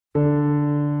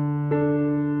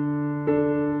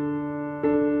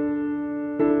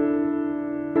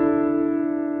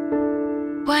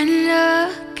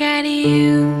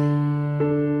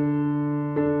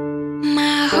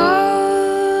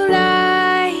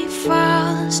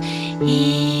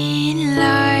in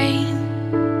line.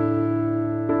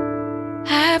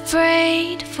 I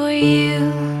prayed for you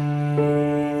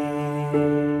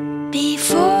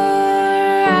before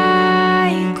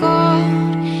I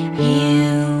called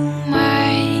you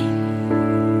mine.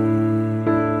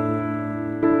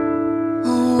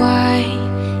 Oh, I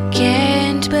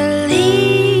can't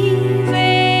believe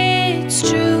it's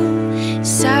true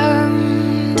sometimes.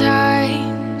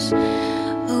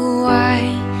 Oh, I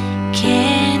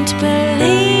can't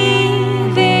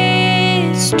believe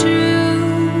it's true.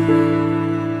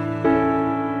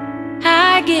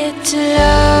 I get to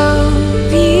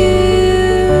love you.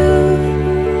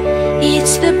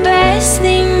 It's the best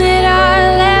thing that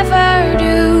I'll ever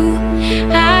do.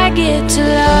 I get to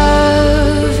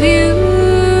love you.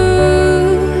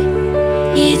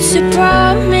 It's a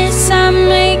promise I'm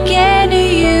making to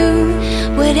you.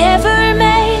 Whatever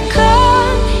may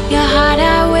come, your heart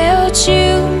I will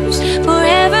choose.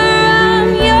 Forever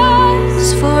I'm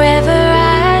yours, forever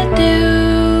I do.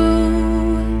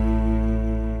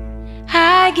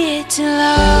 I get to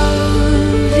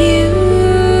love you.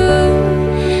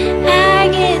 I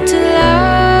get to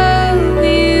love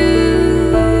you.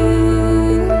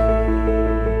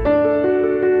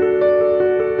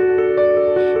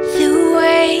 The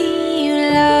way you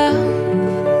love,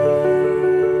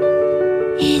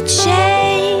 it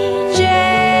changes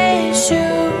who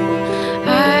I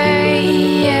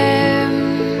am.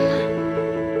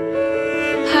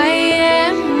 I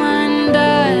am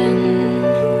undone,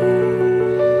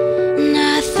 and I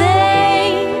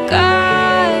thank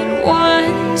God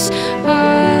once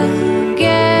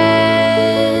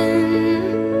again.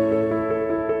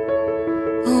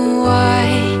 Oh,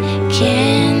 I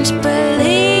can't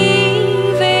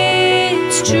believe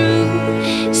it's true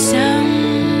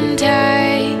sometimes.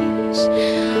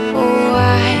 Oh, I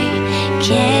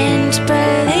can't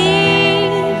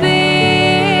believe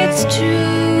it's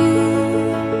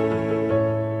true.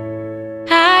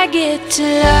 I get to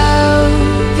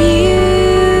love you.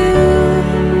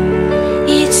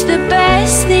 It's the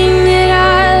best thing that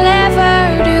I'll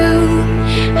ever do.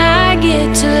 I get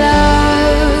to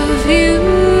love you.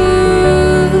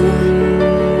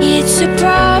 It's a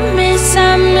promise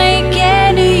I'm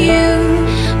making to you.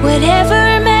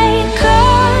 Whatever may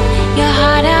come, your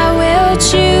heart I will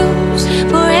choose.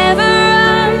 Forever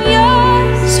I'm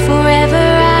yours, forever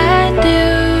I do.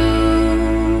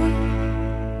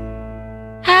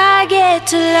 I get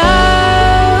to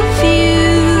love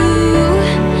you.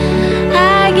 I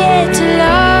get to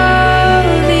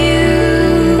love you.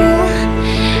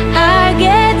 I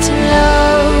get to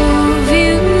love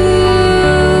you.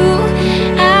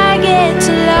 I get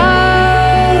to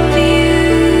love you.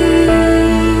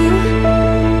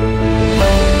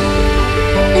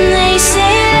 And they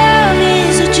say love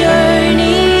is a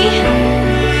journey,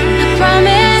 a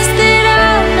promise that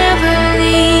I'll never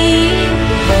leave.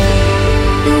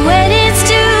 And when it's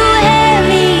too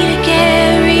heavy to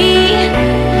carry,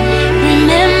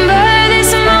 remember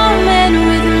this moment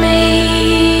with me.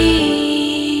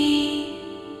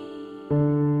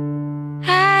 I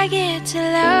get to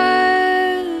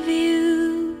love you.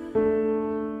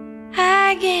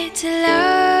 I get to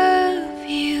love